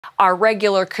Our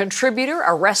regular contributor, a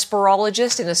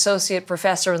respirologist and associate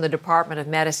professor in the Department of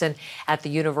Medicine at the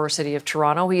University of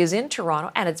Toronto. He is in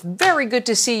Toronto, and it's very good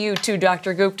to see you too,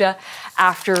 Dr. Gupta,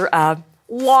 after a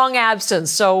long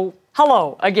absence. So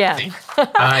hello again.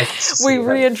 Hi. We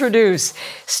reintroduce,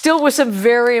 still with some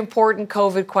very important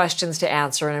COVID questions to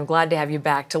answer, and I'm glad to have you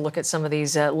back to look at some of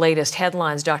these latest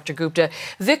headlines, Dr. Gupta.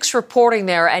 Vic's reporting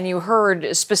there, and you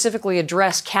heard specifically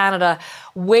address Canada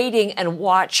waiting and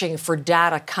watching for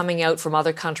data coming out from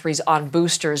other countries on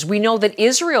boosters. We know that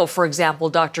Israel, for example,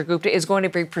 Dr. Gupta, is going to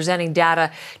be presenting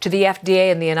data to the FDA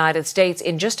in the United States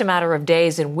in just a matter of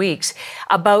days and weeks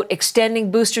about extending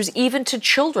boosters even to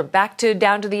children,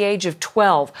 down to the age of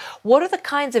 12. What are the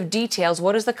kinds of details,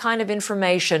 what is the kind of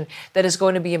information that is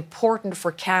going to be important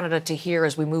for Canada to hear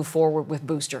as we move forward with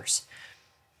boosters?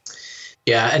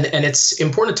 Yeah, and it's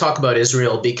important to talk about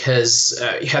Israel because,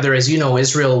 Heather, as you know,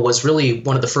 Israel was really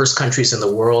one of the first countries in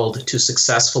the world to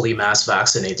successfully mass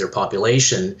vaccinate their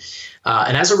population.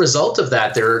 And as a result of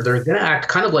that, they're going to act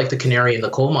kind of like the canary in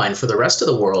the coal mine for the rest of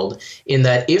the world, in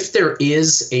that if there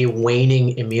is a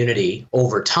waning immunity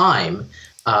over time,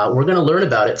 we're going to learn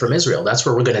about it from Israel. That's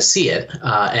where we're going to see it.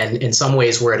 And in some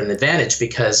ways, we're at an advantage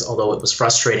because although it was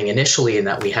frustrating initially in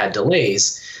that we had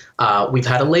delays, we've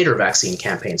had a later vaccine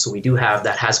campaign. So we do have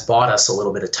that has bought us a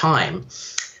little bit of time.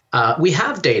 We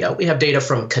have data. We have data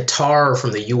from Qatar,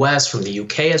 from the US, from the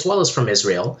UK, as well as from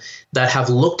Israel that have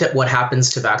looked at what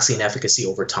happens to vaccine efficacy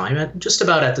over time at just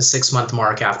about at the 6-month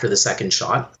mark after the second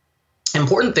shot.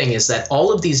 Important thing is that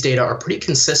all of these data are pretty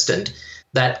consistent,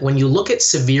 that when you look at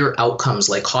severe outcomes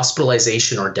like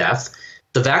hospitalization or death,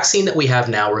 the vaccine that we have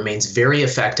now remains very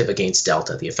effective against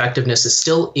Delta. The effectiveness is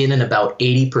still in and about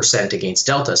 80% against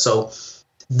Delta. So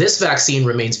this vaccine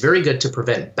remains very good to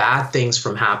prevent bad things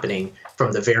from happening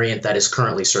from the variant that is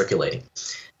currently circulating.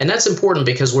 And that's important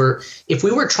because if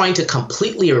we were trying to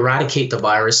completely eradicate the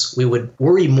virus, we would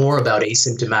worry more about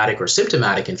asymptomatic or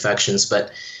symptomatic infections. But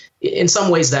in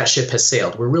some ways, that ship has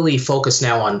sailed. We're really focused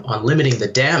now on limiting the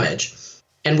damage.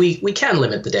 And we can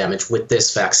limit the damage with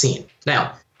this vaccine.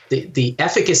 Now, the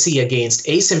efficacy against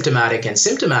asymptomatic and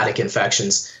symptomatic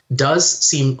infections does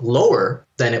seem lower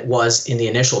than it was in the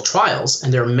initial trials,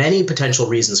 and there are many potential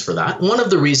reasons for that. One of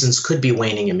the reasons could be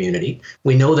waning immunity.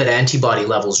 We know that antibody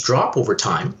levels drop over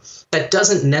time. That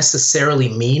doesn't necessarily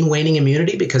mean waning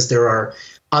immunity because there are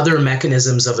other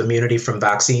mechanisms of immunity from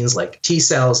vaccines like T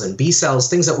cells and B cells,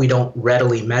 things that we don't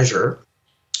readily measure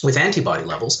with antibody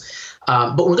levels.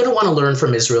 But we're going to want to learn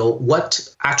from Israel what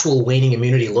actual waning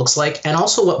immunity looks like and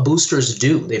also what boosters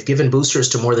do. They've given boosters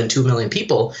to more than 2 million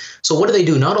people. So what do they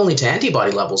do not only to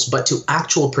antibody levels, but to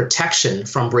actual protection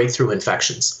from breakthrough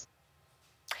infections?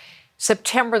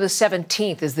 September the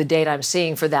 17th is the date I'm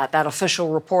seeing for that official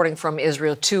reporting from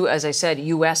Israel too. As I said,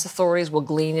 U.S. authorities will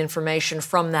glean information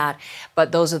from that,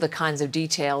 but those are the kinds of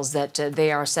details that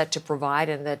they are set to provide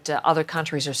and that other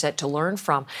countries are set to learn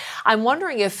from. I'm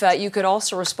wondering if you could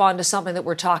also respond to something that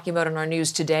we're talking about in our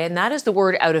news today, and that is the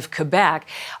word out of Quebec,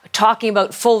 talking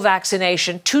about full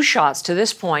vaccination, 2 shots to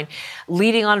this point,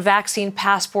 leading on vaccine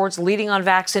passports, leading on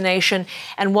vaccination.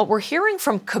 And what we're hearing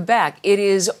from Quebec, it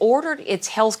is ordered its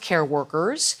healthcare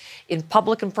workers in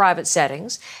public and private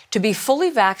settings to be fully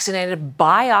vaccinated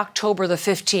by October the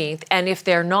 15th. And if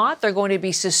they're not, they're going to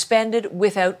be suspended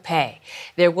without pay.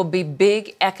 There will be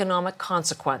big economic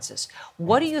consequences.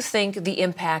 What do you think the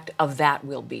impact of that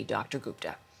will be, Dr.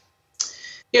 Gupta?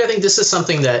 Yeah, I think this is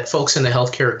something that folks in the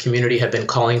healthcare community have been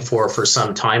calling for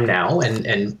some time now.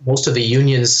 And most of the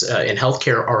unions in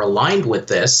healthcare are aligned with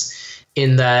this,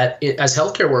 in that as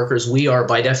healthcare workers, we are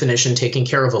by definition taking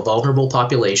care of a vulnerable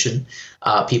population,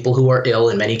 people who are ill,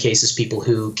 in many cases, people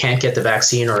who can't get the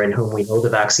vaccine or in whom we know the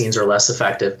vaccines are less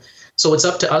effective. So it's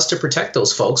up to us to protect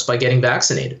those folks by getting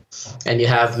vaccinated. And you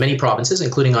have many provinces,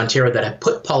 including Ontario, that have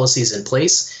put policies in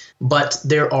place, but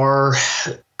there are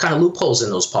kind of loopholes in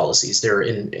those policies. There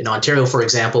in Ontario, for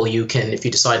example, you can, if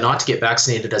you decide not to get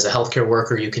vaccinated as a healthcare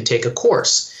worker, you can take a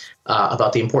course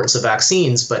about the importance of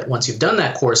vaccines. But once you've done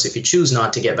that course, if you choose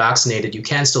not to get vaccinated, you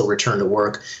can still return to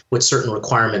work with certain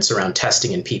requirements around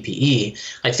testing and PPE.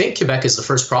 I think Quebec is the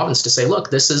first province to say, look,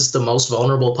 this is the most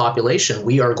vulnerable population.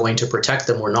 We are going to protect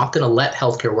them. We're not going to let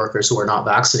healthcare workers who are not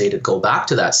vaccinated go back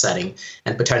to that setting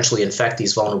and potentially infect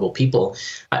these vulnerable people.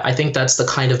 I think that's the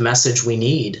kind of message we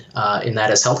need, in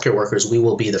that as healthcare workers, we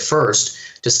will be the first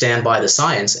to stand by the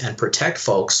science and protect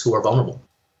folks who are vulnerable.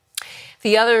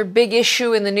 The other big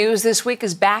issue in the news this week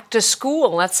is back to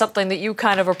school. That's something that you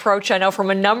kind of approach, I know,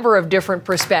 from a number of different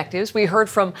perspectives. We heard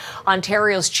from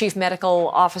Ontario's Chief Medical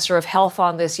Officer of Health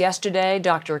on this yesterday,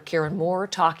 Dr. Kieran Moore,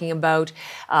 talking about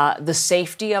the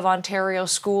safety of Ontario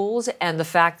schools and the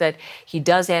fact that he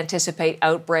does anticipate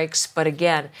outbreaks. But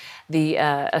again, the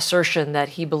assertion that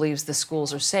he believes the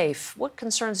schools are safe. What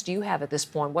concerns do you have at this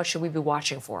point? What should we be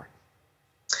watching for?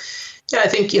 Yeah, I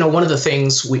think, one of the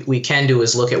things we can do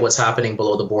is look at what's happening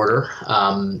below the border.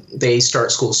 They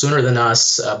start school sooner than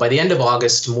us. By the end of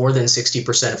August, more than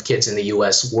 60% of kids in the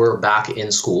U.S. were back in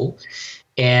school.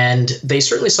 And they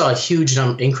certainly saw a huge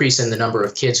increase in the number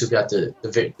of kids who got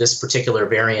this particular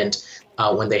variant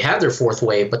when they had their fourth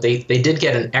wave, but they did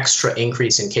get an extra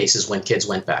increase in cases when kids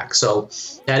went back. So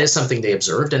that is something they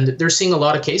observed. And they're seeing a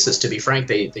lot of cases, to be frank.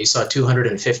 They saw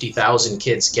 250,000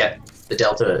 kids get the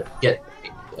Delta,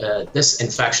 this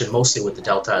infection, mostly with the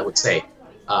Delta, I would say,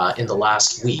 in the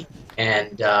last week.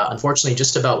 And unfortunately,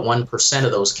 just about 1%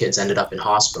 of those kids ended up in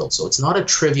hospital. So it's not a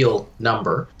trivial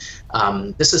number.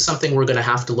 This is something we're going to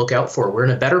have to look out for. We're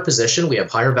in a better position. We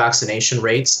have higher vaccination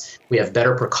rates. We have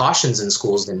better precautions in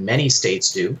schools than many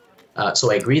states do.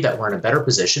 So I agree that we're in a better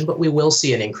position, but we will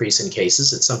see an increase in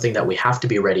cases. It's something that we have to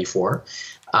be ready for.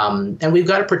 And we've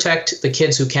got to protect the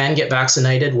kids who can get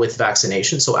vaccinated with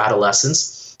vaccination, so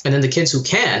adolescents. And then the kids who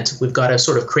can't, we've got to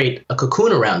sort of create a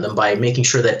cocoon around them by making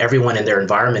sure that everyone in their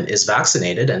environment is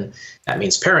vaccinated. And that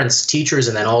means parents, teachers,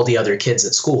 and then all the other kids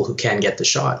at school who can get the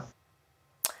shot.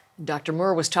 Dr.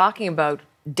 Moore was talking about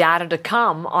data to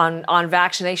come on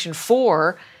vaccination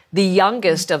for the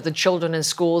youngest of the children in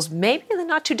schools, maybe in the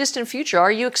not too distant future.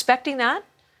 Are you expecting that?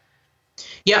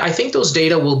 Yeah, I think those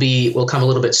data will come a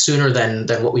little bit sooner than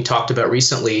what we talked about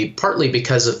recently, partly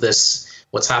because of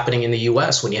what's happening in the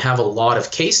U.S. When you have a lot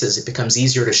of cases, it becomes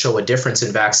easier to show a difference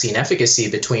in vaccine efficacy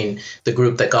between the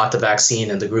group that got the vaccine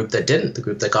and the group that didn't, the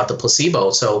group that got the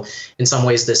placebo. So in some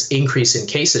ways, this increase in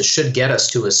cases should get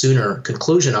us to a sooner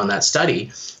conclusion on that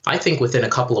study. I think within a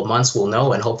couple of months we'll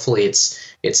know, and hopefully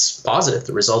it's positive.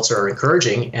 The results are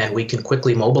encouraging, and we can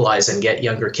quickly mobilize and get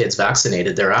younger kids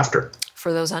vaccinated thereafter.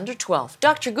 For those under 12.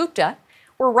 Dr. Gupta,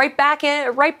 we're right back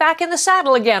in the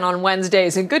saddle again on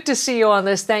Wednesdays, and good to see you on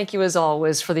this. Thank you as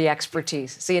always for the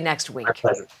expertise. See you next week. My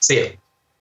pleasure. See you.